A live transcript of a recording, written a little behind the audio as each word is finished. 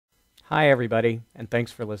Hi, everybody, and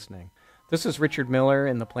thanks for listening. This is Richard Miller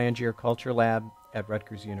in the Plangier Culture Lab at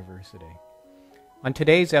Rutgers University. On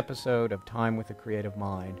today's episode of Time with a Creative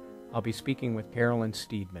Mind, I'll be speaking with Carolyn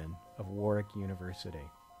Steedman of Warwick University.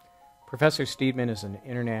 Professor Steedman is an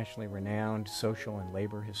internationally renowned social and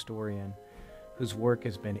labor historian whose work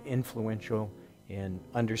has been influential in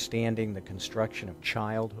understanding the construction of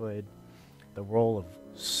childhood, the role of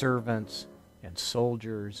servants and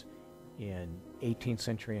soldiers in 18th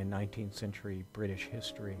century and 19th century British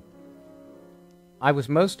history. I was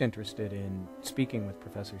most interested in speaking with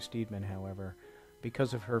Professor Steedman, however,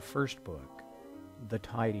 because of her first book, The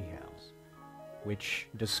Tidy House, which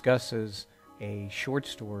discusses a short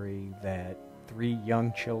story that 3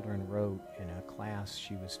 young children wrote in a class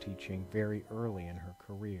she was teaching very early in her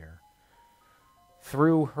career.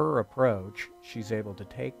 Through her approach, she's able to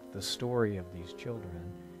take the story of these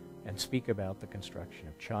children and speak about the construction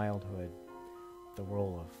of childhood, the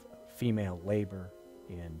role of female labor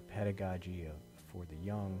in pedagogy for the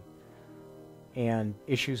young, and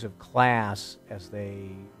issues of class as they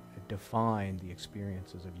define the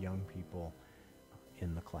experiences of young people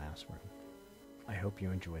in the classroom. I hope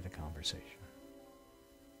you enjoy the conversation.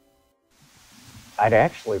 I'd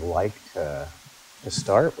actually like to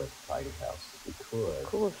start with Tidy House, if we could. Of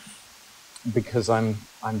course. Because I'm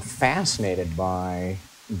fascinated by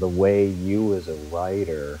the way you as a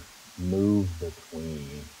writer move between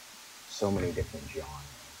so many different genres.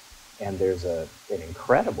 And there's an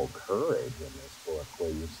incredible courage in this book where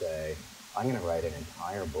you say, I'm going to write an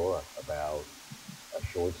entire book about a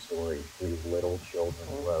short story 3 little children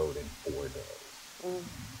wrote in 4 days.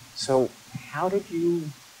 So how did you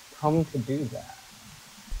come to do that?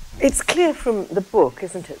 It's clear from the book,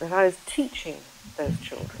 isn't it, that I was teaching those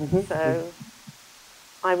children. So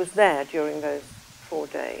I was there during those 4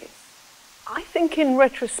 days. I think in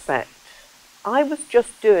retrospect, I was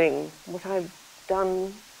just doing what I've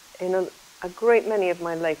done in a great many of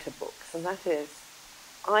my later books, and that is,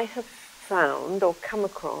 I have found or come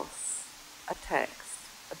across a text,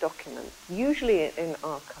 a document, usually in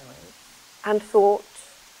archives, and thought,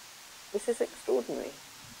 this is extraordinary.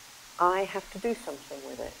 I have to do something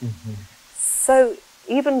with it. So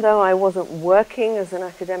even though I wasn't working as an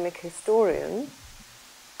academic historian,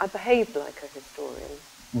 I behaved like a historian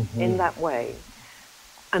in that way.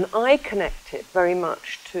 And I connect it very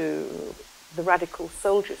much to the Radical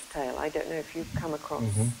Soldier's Tale. I don't know if you've come across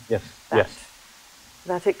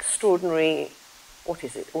that extraordinary, what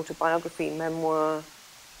is it, autobiography, memoir,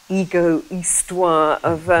 ego histoire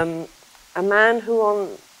of a man who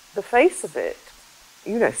on the face of it,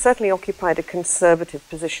 you know, certainly occupied a conservative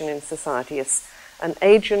position in society as an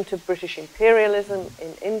agent of British imperialism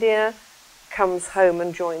in India, comes home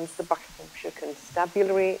and joins the Buckinghamshire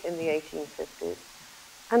Constabulary in the 1850s.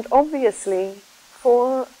 And obviously,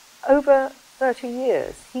 for over 30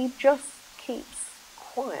 years, he just keeps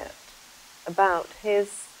quiet about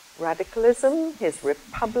his radicalism, his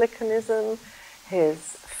republicanism, his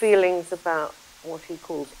feelings about what he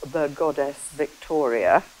calls the goddess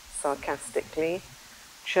Victoria, sarcastically,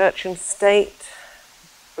 church and state,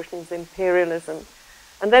 Britain's imperialism.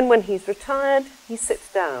 And then when he's retired, he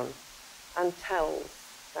sits down and tells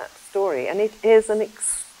that story. And it is an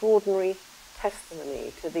extraordinary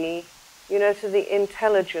testimony to the, you know, to the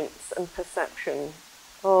intelligence and perception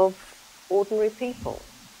of ordinary people.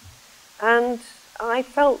 And I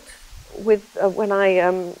felt with, when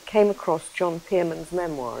I came across John Pearman's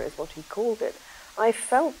memoir, is what he called it, I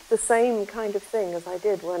felt the same kind of thing as I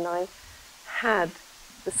did when I had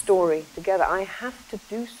the story together. I have to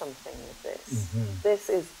do something with this. This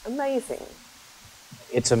is amazing.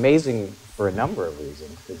 It's amazing for a number of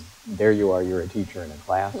reasons, because there you are, you're a teacher in a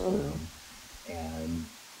classroom, and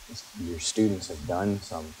your students have done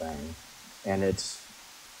something, and it's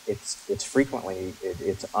frequently,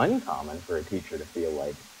 it's uncommon for a teacher to feel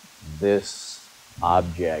like this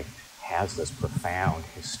object has this profound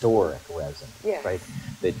historic resonance, right?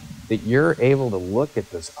 That you're able to look at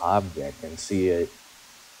this object and see it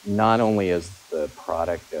not only as the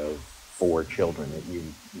product of 4 children that you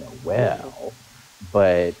know well,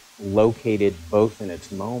 but located both in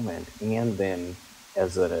its moment and then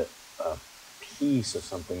as a piece of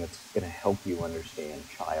something that's going to help you understand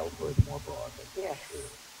childhood more broadly.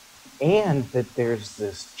 And that there's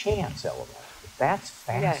this chance element. That's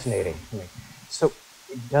fascinating to me. So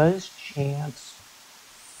does chance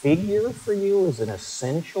figure for you as an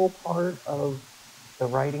essential part of the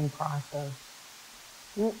writing process?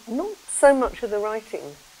 Not so much of the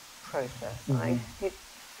writing process. It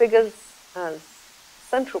figures as a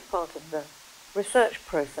central part of the research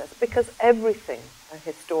process, because everything a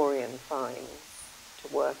historian finds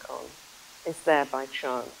to work on is there by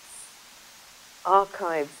chance.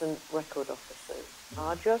 archives and record offices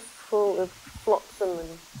are just full of flotsam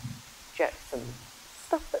and jetsam,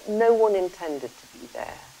 stuff that no one intended to be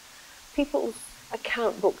there. People's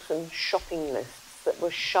account books and shopping lists that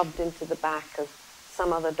were shoved into the back of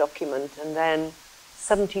some other document and then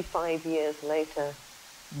 75 years later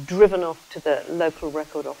driven off to the local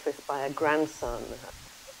record office by a grandson.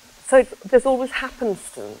 So there's always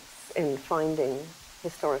happenstance in finding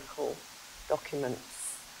historical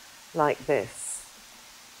documents like this.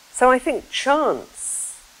 So I think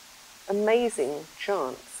chance, amazing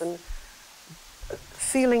chance, and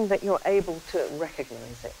feeling that you're able to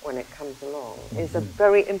recognize it when it comes along is a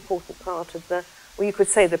very important part of the, well, you could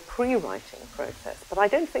say the pre-writing process, but I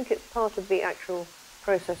don't think it's part of the actual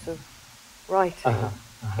process of writing.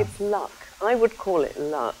 It's luck. I would call it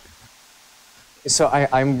luck. So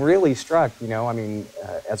I'm really struck, you know, I mean,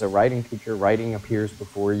 as a writing teacher, writing appears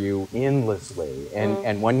before you endlessly.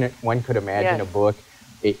 And one could imagine a book,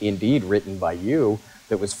 indeed written by you,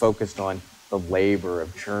 that was focused on the labor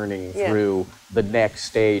of churning through the next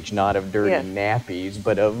stage, not of dirty nappies,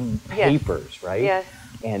 but of papers, right? Yes.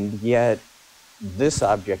 And yet, this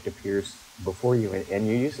object appears before you, and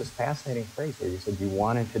you use this fascinating phrase where you said you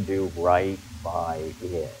wanted to do right by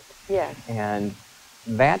it. Yes. And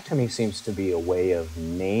that to me seems to be a way of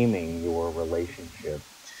naming your relationship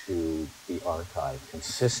to the archive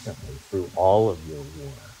consistently through all of your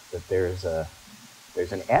work. That there's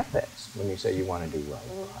an ethics when you say you want to do right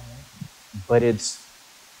by it, but it's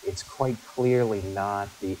quite clearly not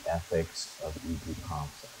the ethics of E.P.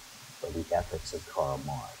 Thompson or the ethics of Karl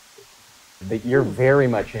Marx. That you're very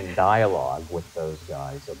much in dialogue with those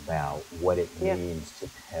guys about what it means to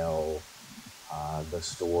tell the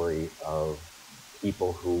story of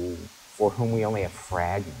people for whom we only have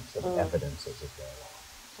fragments of evidences of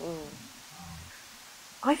their lives.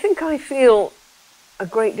 I think I feel a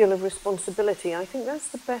great deal of responsibility. I think that's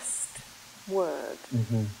the best word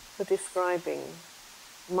for describing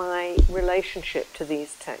my relationship to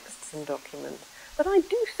these texts and documents. But I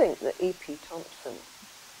do think that E.P. Thompson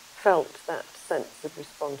felt that sense of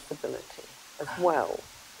responsibility as well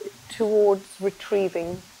towards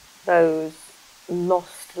retrieving those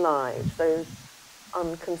lost lives, those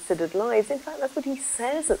unconsidered lives. In fact, that's what he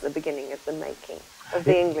says at the beginning of the making of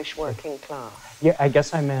the English working class. Yeah, I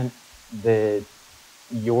guess I meant that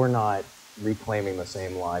you're not reclaiming the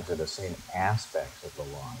same lives or the same aspects of the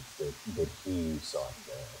lives that he sought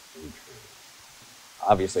to retrieve.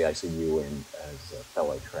 Obviously, I see you as a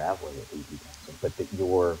fellow traveler with E.P. Thompson, but that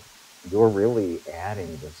you're really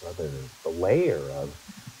adding this the layer of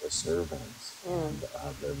the servants and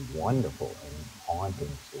the wonderful and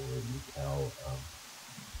haunting story you tell of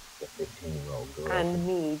the 15-year-old girl. And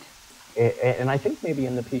Mead. And I think maybe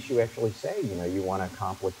in the piece you actually say, you know, you want to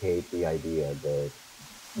complicate the idea that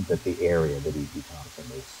the area that E.P. Thompson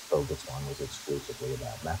was focused on was exclusively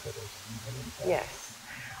about Methodism. Yes.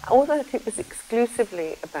 Or that it was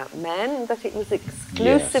exclusively about men, that it was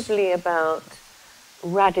exclusively about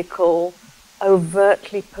radical,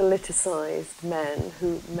 overtly politicized men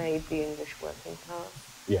who made the English working class.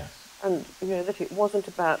 Yes. And, you know, that it wasn't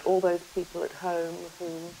about all those people at home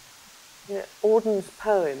who, you know, Auden's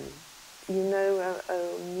poem, you know,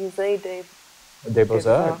 Musée des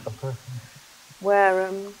Beaux-Arts, of course. Where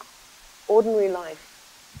ordinary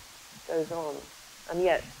life goes on, and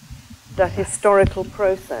yet the historical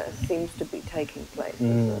process seems to be taking place.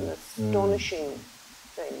 An astonishing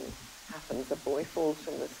thing happens. A boy falls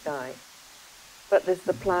from the sky. But there's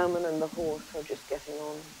the ploughman and the horse who are just getting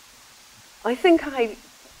on. I think I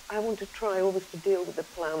want to try always to deal with the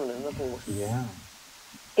ploughman and the horse. Yeah.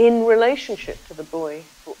 In relationship to the boy,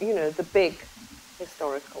 you know, the big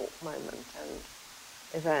historical moment and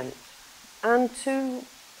event. And to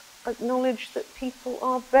acknowledge that people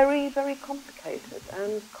are very, very complicated,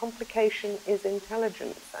 and complication is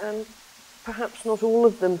intelligence, and perhaps not all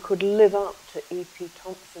of them could live up to E.P.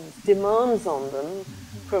 Thompson's demands on them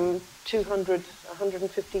from 200,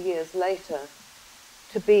 150 years later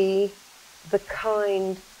to be the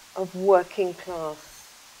kind of working class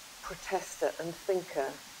protester and thinker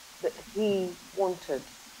that he wanted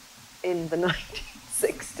in the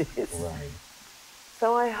 1960s. Right.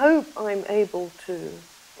 So I hope I'm able to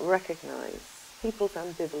recognize people's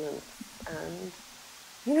ambivalence and,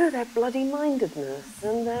 you know, their bloody mindedness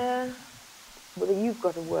and their, well, you've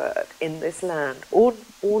got a word in this land,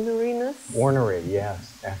 orneriness? Ornery,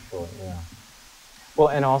 yes, actually, yeah. Well,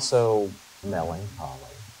 and also melancholy.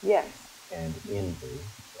 Yes. And envy.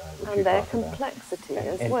 Which and you their talk about. Complexity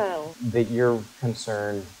as and well. That you're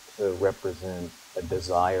concerned to represent a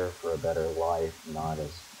desire for a better life, not as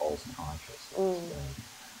false consciousness.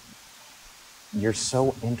 You're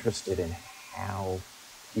so interested in how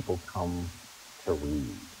people come to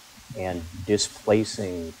read and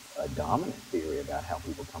displacing a dominant theory about how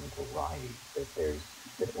people come to write,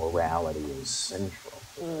 that orality is central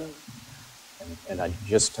to this. And I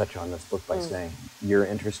just touch on this book by saying you're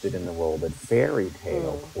interested in the role that fairy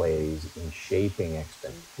tale plays in shaping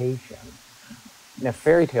expectation. Now,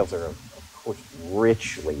 fairy tales are, of course,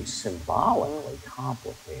 richly, symbolically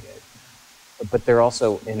complicated, but they're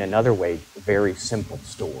also, in another way, very simple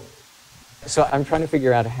stories. So I'm trying to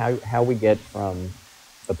figure out how we get from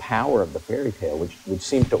the power of the fairy tale, which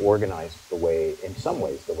seems to organize the way, in some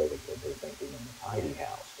ways, the way the kids are thinking in the tidy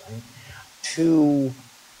house, right, to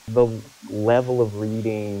the level of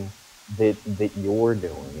reading that you're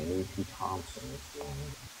doing and E.P. Thompson is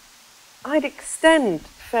doing. I'd extend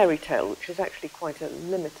fairy tale, which is actually quite a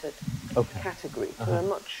limited category, to a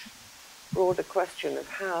much broader question of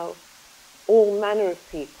how all manner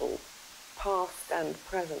of people, past and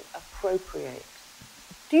present, appropriate.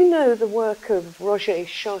 Do you know the work of Roger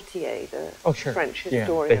Chartier, the French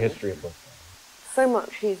historian? Yeah, the history of books. So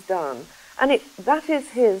much he's done. And that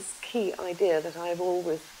is his key idea that I've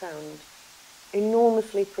always found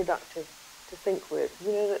enormously productive to think with.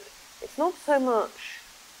 You know, that it's not so much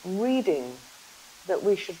reading that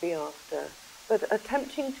we should be after, but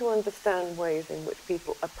attempting to understand ways in which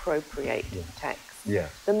people appropriate text.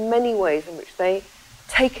 Yes. The many ways in which they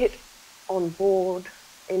take it on board,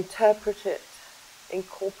 interpret it,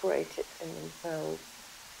 incorporate it in themselves.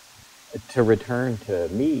 To return to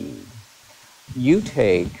Mead, you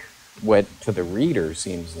take what to the reader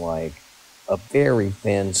seems like a very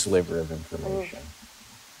thin sliver of information.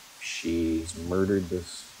 She's murdered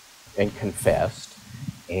this and confessed,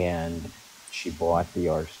 and she bought the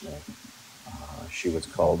arsenic. She was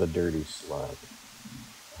called a dirty slut.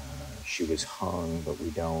 She was hung, but we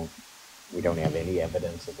don't have any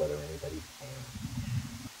evidence of whether anybody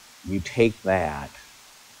came. You take that,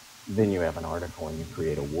 then you have an article and you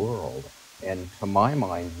create a world. And to my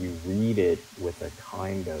mind, you read it with a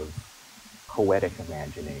kind of poetic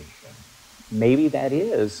imagination. Maybe that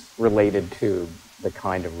is related to the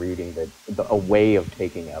kind of reading a way of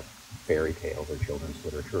taking up fairy tales or children's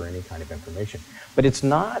literature or any kind of information. But it's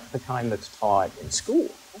not the kind that's taught in school,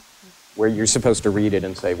 where you're supposed to read it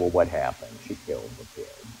and say, well, what happened? She killed the kid.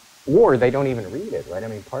 Or they don't even read it, right? I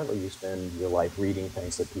mean, partly you spend your life reading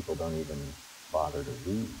things that people don't even bother to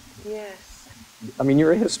read. Yes. I mean,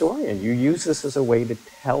 you're a historian. You use this as a way to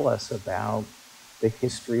tell us about the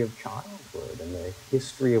history of childhood and the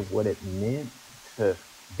history of what it meant to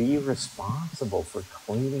be responsible for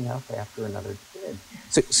cleaning up after another kid.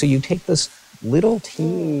 So you take this little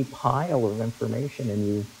teeny pile of information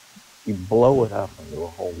and you blow it up into a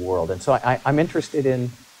whole world. And so I'm interested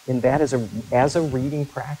in that as a reading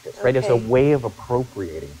practice, right? As a way of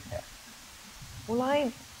appropriating text. Well,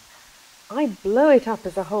 I blow it up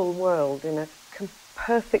as a whole world in a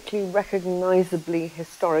perfectly recognizably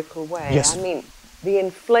historical way. Yes. I mean, the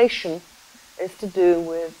inflation is to do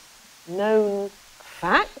with known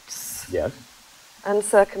facts and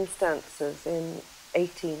circumstances in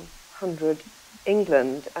 1800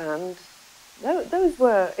 England, and those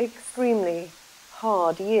were extremely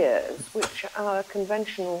hard years, which our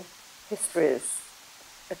conventional histories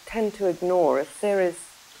tend to ignore. A series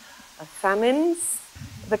of famines,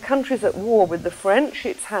 the country's at war with the French.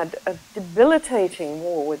 It's had a debilitating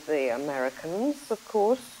war with the Americans, of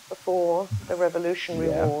course, before the Revolutionary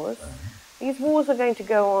Wars. These wars are going to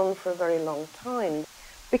go on for a very long time.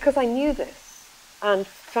 Because I knew this and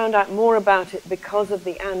found out more about it because of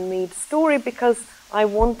the Anne Mead story, because I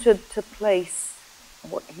wanted to place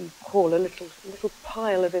what you call a little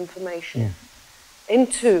pile of information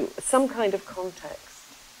into some kind of context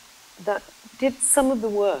that did some of the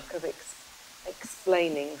work of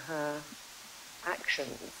explaining her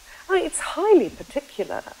actions. I mean, it's highly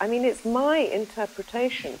particular. I mean, it's my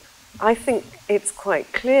interpretation. I think it's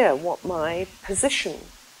quite clear what my position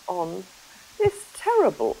on this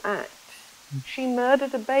terrible act. She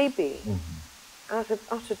murdered a baby out of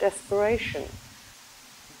utter desperation.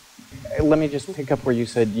 Let me just pick up where you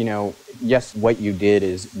said, yes, what you did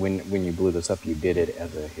is, when you blew this up, you did it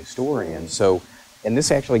as a historian. So, and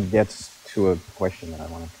this actually gets to a question that I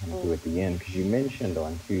want to come to at the end, because you mentioned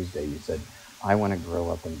on Tuesday, you said, I want to grow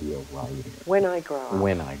up and be a writer. When I grow up.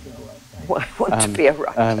 When I grow up. Right? Well, I want to be a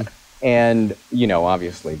writer. And,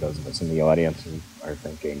 obviously those of us in the audience are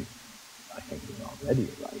thinking, I think you're already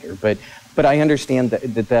a writer. But I understand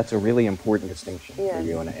that's a really important distinction for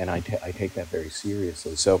you, and I take that very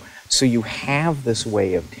seriously. So you have this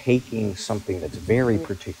way of taking something that's very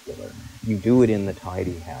particular. You do it in the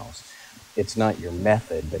tidy house. It's not your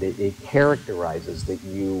method, but it characterizes that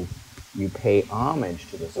you you pay homage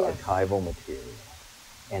to this Yes. archival material,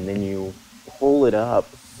 and then you pull it up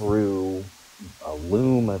through a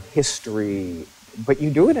loom of history, but you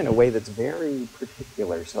do it in a way that's very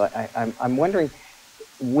particular. So I'm wondering,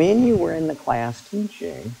 when you were in the class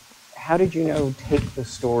teaching, how did you know take the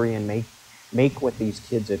story and make what these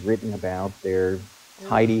kids had written about their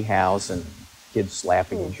tidy house and kids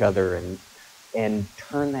slapping each other and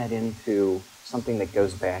turn that into something that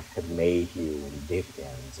goes back to Mayhew and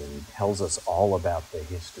Dickens and tells us all about the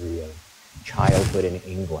history of childhood in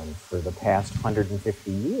England for the past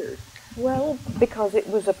 150 years? Well, because it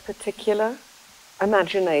was a particular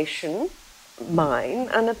imagination, mine,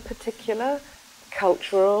 and a particular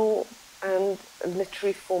cultural and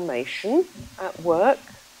literary formation at work,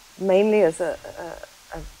 mainly as a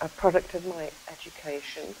product of my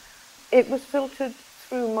education. It was filtered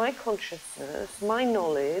through my consciousness, my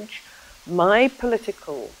knowledge, my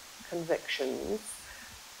political convictions.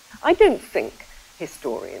 I don't think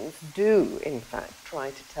historians do, in fact,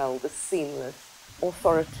 try to tell the seamless,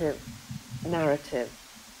 authoritative narrative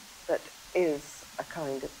that is a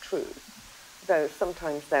kind of truth, though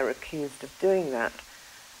sometimes they're accused of doing that.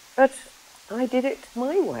 But I did it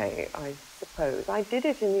my way, I suppose. I did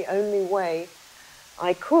it in the only way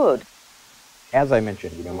I could. As I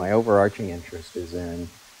mentioned, my overarching interest is in,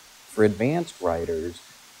 for advanced writers,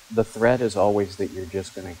 the threat is always that you're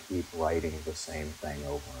just going to keep writing the same thing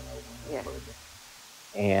over and over and over again.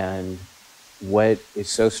 And what is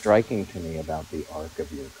so striking to me about the arc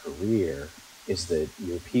of your career is that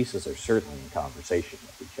your pieces are certainly in conversation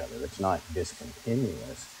with each other. It's not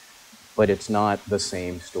discontinuous, but it's not the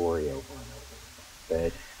same story over and over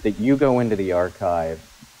again. That you go into the archive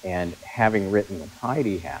and, having written The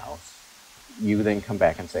Tidy House, you then come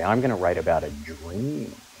back and say, I'm going to write about a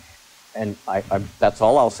dream. And that's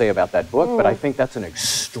all I'll say about that book, but I think that's an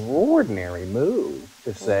extraordinary move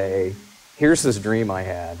to say, here's this dream I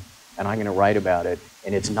had, and I'm going to write about it,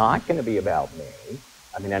 and it's not going to be about me.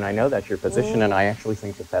 I mean, and I know that's your position, and I actually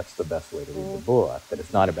think that that's the best way to read the book, that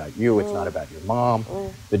it's not about you, it's not about your mom.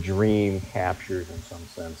 The dream captures, in some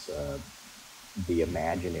sense, the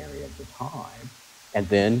imaginary of the time. And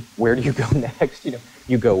then where do you go next?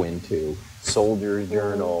 You go into soldiers'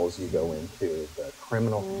 journals, you go into the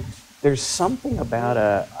criminal. There's something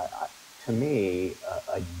about to me,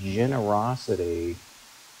 a generosity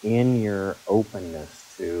in your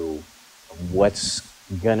openness to what's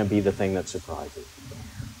going to be the thing that surprises you.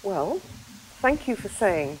 Well, thank you for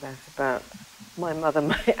saying that about my mother,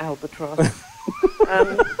 my albatross,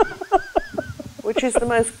 which is the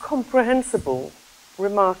most comprehensible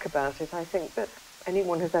remark about it, I think, that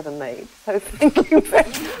anyone has ever made. So thank you.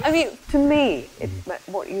 I mean, to me,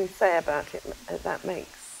 what you say about it, that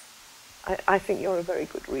makes... I think you're a very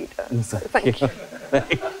good reader. So thank you.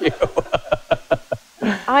 Thank you.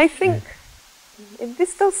 I think,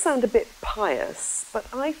 this does sound a bit pious, but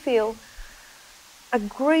I feel a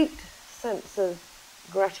great sense of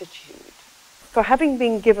gratitude for having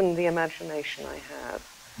been given the imagination I have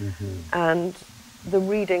and the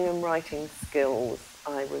reading and writing skills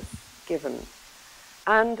I was given.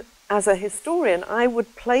 And as a historian, I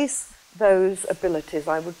would place those abilities,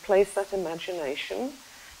 I would place that imagination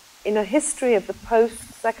in a history of the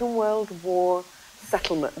post-Second World War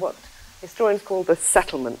settlement, what historians call the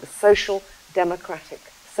settlement, the social democratic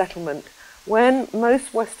settlement, when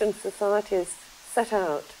most Western societies set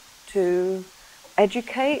out to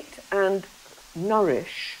educate and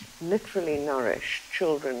nourish, literally nourish,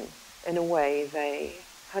 children in a way they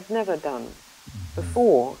had never done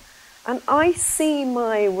before. And I see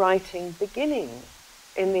my writing beginning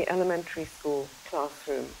in the elementary school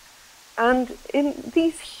classroom. And in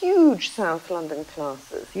these huge South London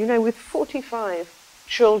classes, with 45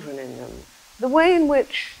 children in them, the way in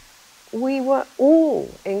which we were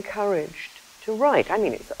all encouraged to write. I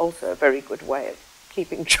mean, it's also a very good way of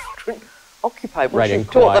keeping children occupied. We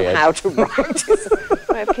should taught them how to write. It's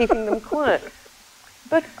a way of keeping them quiet.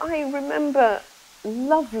 But I remember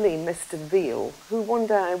lovely Mr. Veal, who one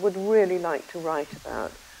day I would really like to write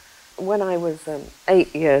about, when I was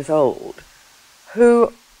 8 years old,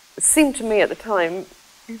 who seemed to me at the time,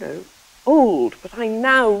 old, but I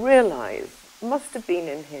now realise must have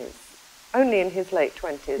been only in his late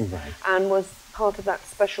 20s, and was part of that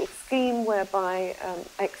special scheme whereby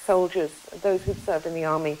ex-soldiers, those who'd served in the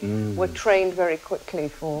army, were trained very quickly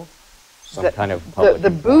for kind of public the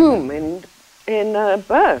boom in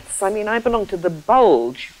births. I mean, I belong to the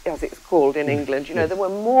bulge, as it's called in England. There were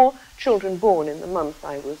more children born in the month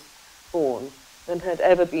I was born than had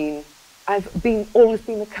ever been. I've always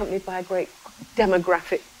been accompanied by a great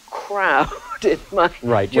demographic crowd in my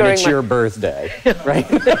Right, when it's your birthday, right?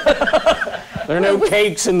 There are no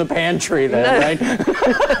cakes in the pantry then, right?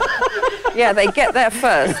 Yeah, they get there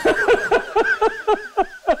first.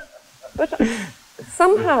 But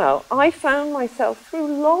somehow I found myself through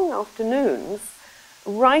long afternoons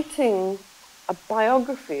writing a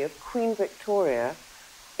biography of Queen Victoria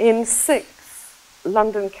in 6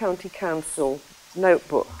 London County Council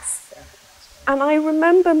notebooks. And I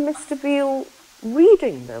remember Mr. Beale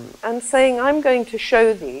reading them and saying, I'm going to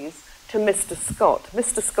show these to Mr. Scott.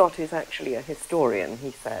 Mr. Scott is actually a historian,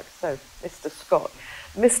 he said. So, Mr.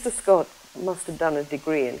 Scott must have done a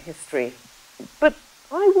degree in history. But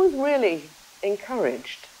I was really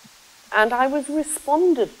encouraged, and I was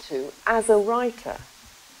responded to as a writer,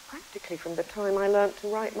 practically from the time I learnt to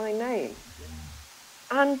write my name.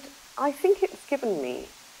 And I think it's given me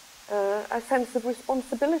a sense of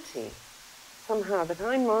responsibility, somehow, that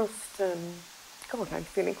I must, God, I'm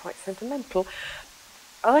feeling quite sentimental,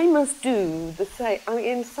 I must do the same. I mean,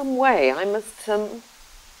 in some way, I must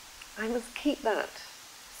keep that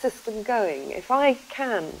system going. If I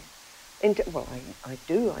can, well, I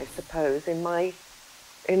do, I suppose, in my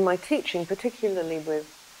teaching, particularly with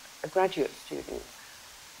graduate students.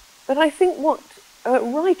 But I think what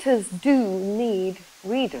writers do need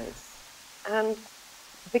readers, and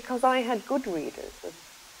because I had good readers of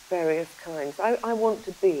various kinds, I want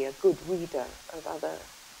to be a good reader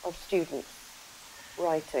of students'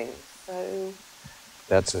 writing. So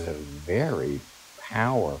that's a very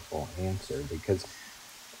powerful answer, because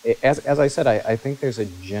as I said, I think there's a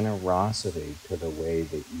generosity to the way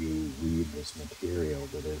that you read this material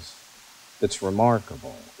that's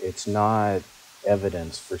remarkable. It's not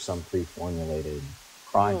evidence for some pre-formulated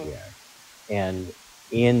project. And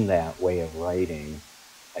in that way of writing,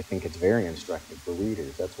 I think it's very instructive for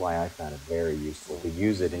readers. That's why I found it very useful to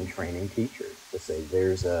use it in training teachers, to say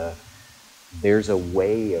there's a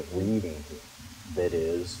way of reading that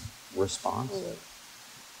is responsive.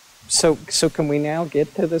 So can we now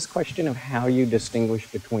get to this question of how you distinguish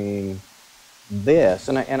between this,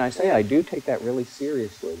 and I say I do take that really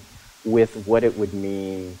seriously, with what it would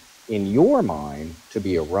mean in your mind to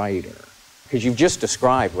be a writer? Because you've just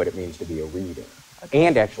described what it means to be a reader,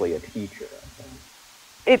 and actually a teacher, I think.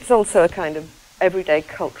 It's also a kind of everyday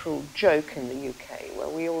cultural joke in the UK, where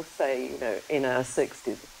we all say, in our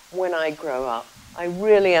 60s, when I grow up, I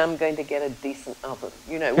really am going to get a decent oven,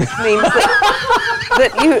 which means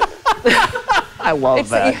that you... I love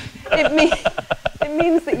that. It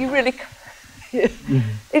means that you really...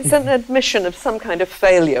 It's an admission of some kind of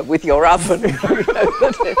failure with your oven.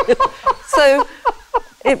 So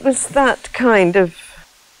it was that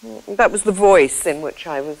was the voice in which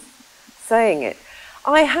I was saying it.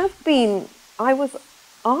 I was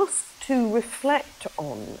asked to reflect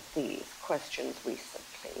on these questions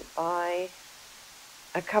recently by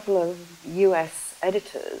a couple of US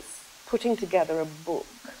editors putting together a book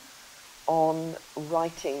on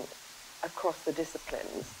writing across the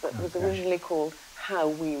disciplines that was originally called How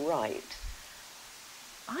We Write.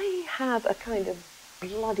 I have a kind of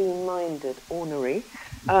bloody-minded, ornery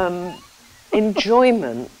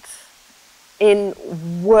enjoyment in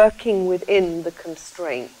working within the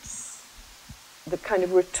constraints, the kind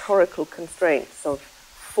of rhetorical constraints of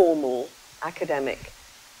formal academic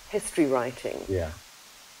history writing. Yeah.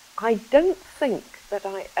 I don't think that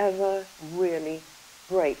I ever really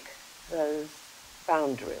break those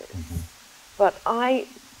boundaries. But I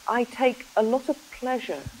take a lot of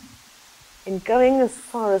pleasure in going as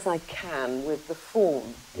far as I can with the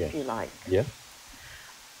form, if you like. Yeah.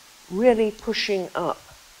 Really pushing up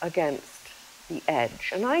against the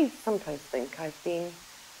edge. And I sometimes think I've been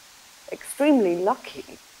extremely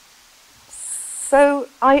lucky. So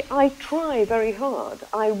I try very hard.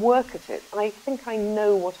 I work at it. I think I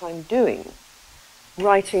know what I'm doing,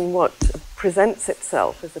 writing what presents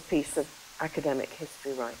itself as a piece of academic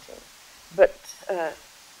history writing, but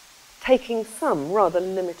taking some rather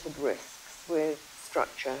limited risks with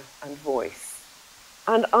structure and voice.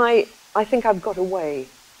 And I think I've got away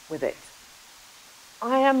with it.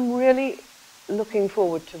 I am really looking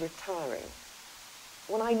forward to retiring,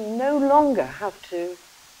 when I no longer have to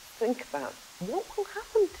think about what will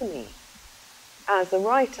happen to me as a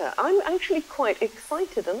writer. I'm actually quite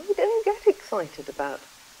excited, and I don't get excited about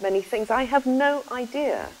many things. I have no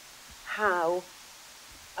idea how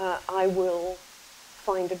I will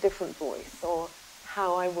find a different voice, or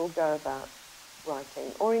how I will go about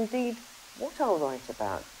writing, or indeed what I'll write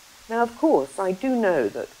about. Now, of course, I do know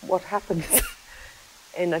that what happens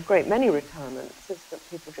in a great many retirements is that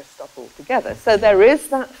people just stop altogether. So there is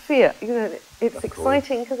that fear. It's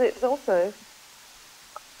exciting because it's also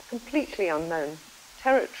completely unknown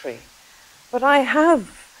territory. But I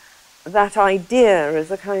have that idea as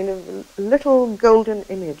a kind of little golden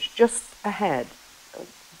image just ahead,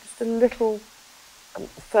 just a little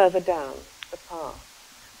further down the path.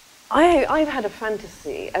 I've had a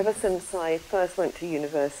fantasy ever since I first went to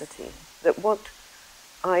university that what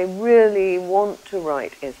I really want to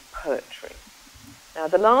write is poetry. Now,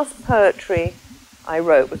 the last poetry I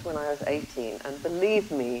wrote was when I was 18, and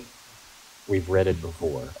believe me, we've read it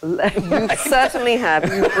before. You certainly have.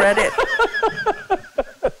 You've read it.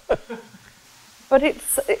 But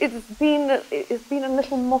it's been a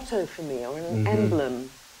little motto for me, or an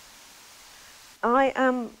emblem. I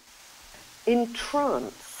am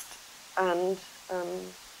entranced and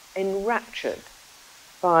enraptured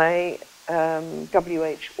by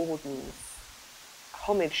W.H. Auden's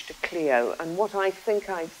Homage to Clio, and what I think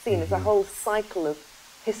I've seen is a whole cycle of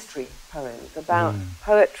history poems about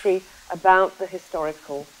poetry, about the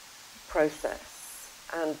historical process,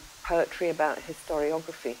 and poetry about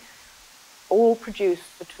historiography, all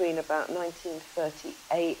produced between about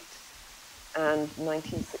 1938 and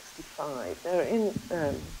 1965. They're in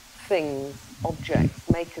things, objects,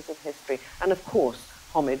 makers of history, and of course,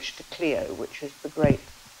 Homage to Clio, which is the great,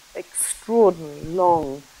 extraordinary,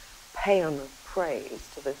 long paean of praise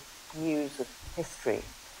to the muse of history.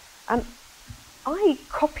 And I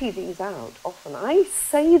copy these out often. I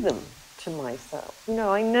say them to myself. You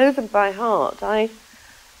know, I know them by heart.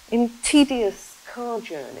 In tedious car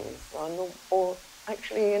journeys, or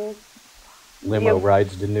actually in limo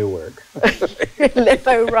rides to Newark.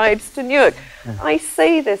 Limo rides to Newark. I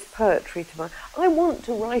say this poetry to I want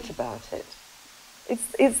to write about it.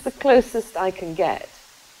 It's the closest I can get.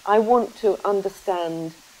 I want to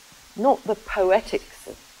understand not the poetics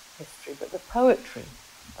of history, but the poetry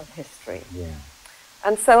of history. Yeah.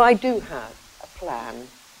 And so I do have a plan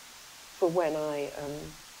for when I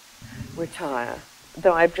retire,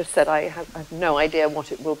 though I've just said I have no idea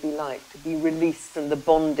what it will be like to be released from the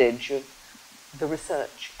bondage of the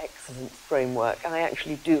research excellence framework. I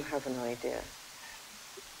actually do have an idea.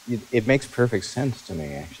 It makes perfect sense to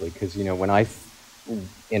me, actually, because, you know,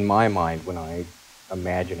 in my mind, when I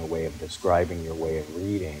imagine a way of describing your way of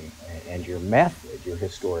reading and your method, your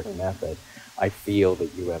historic method, I feel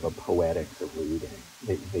that you have a poetics of reading,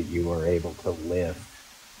 that you are able to lift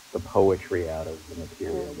the poetry out of the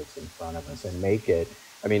material that's in front of us and make it,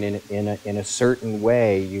 I mean, in a certain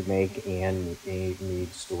way, you make Anne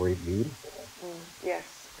Mead's story beautiful. Yes.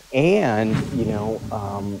 And, you know,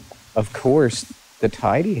 of course, The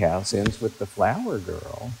Tidy House ends with the Flower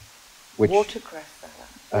Girl, which... Watercress.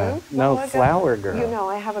 No, Flower Girl. You know,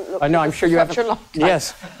 I haven't looked no, at I'm this sure for you such haven't. a long time.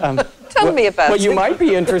 Yes. Tell me about it. Well, you might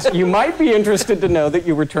be interested. You might be interested to know that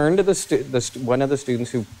you returned to one of the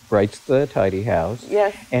students who writes The Tidy House.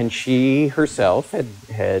 Yes. And she herself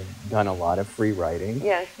had done a lot of free writing.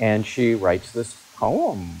 Yes. And she writes this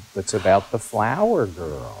poem that's about the Flower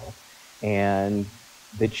Girl, and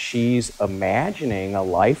that she's imagining a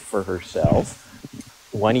life for herself.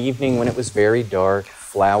 One evening when it was very dark,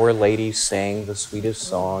 Flower Lady sang the sweetest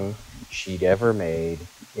song she'd ever made.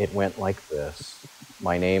 It went like this: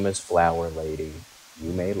 my name is Flower Lady,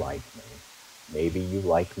 you may like me. Maybe you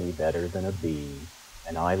like me better than a bee,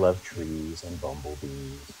 and I love trees and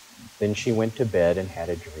bumblebees. Then she went to bed and had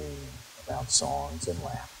a dream about songs and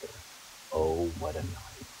laughter. Oh, what a night.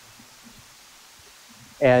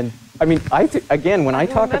 And, I mean, again, when I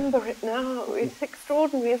talk... I remember it now. It's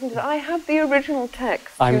extraordinary, isn't it? I have the original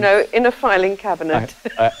text, you know, in a filing cabinet.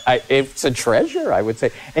 It's a treasure, I would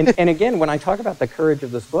say. And again, when I talk about the courage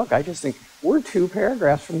of this book, I just think, we're 2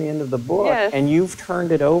 paragraphs from the end of the book, yes. And you've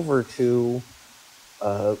turned it over to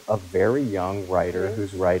a very young writer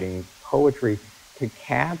who's writing poetry to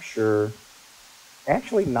capture,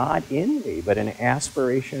 actually not envy, but an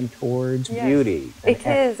aspiration towards beauty. It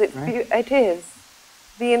is.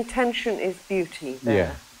 The intention is beauty there.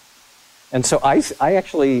 Yeah. And so I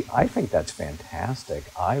think that's fantastic.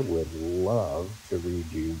 I would love to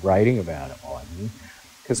read you writing about it, Auden,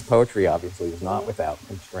 because poetry obviously is not without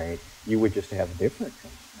constraint. You would just have different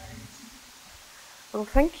constraints. Well,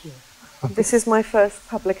 thank you. This is my first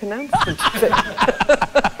public announcement.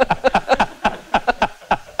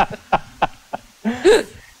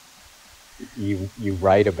 You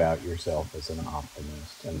write about yourself as an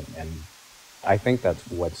optimist, and I think that's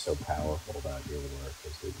what's so powerful about your work,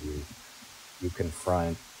 is that you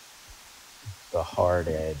confront the hard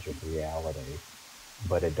edge of reality,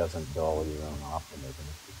 but it doesn't dull your own optimism.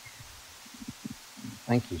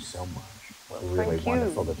 Thank you so much. Well, really thank you.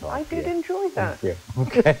 Wonderful to talk I to you. did enjoy that. Thank you.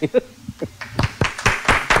 Okay.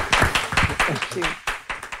 Thank you.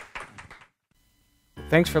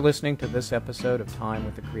 Thanks for listening to this episode of Time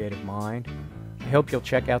with the Creative Mind. I hope you'll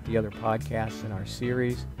check out the other podcasts in our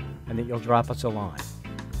series and that you'll drop us a line.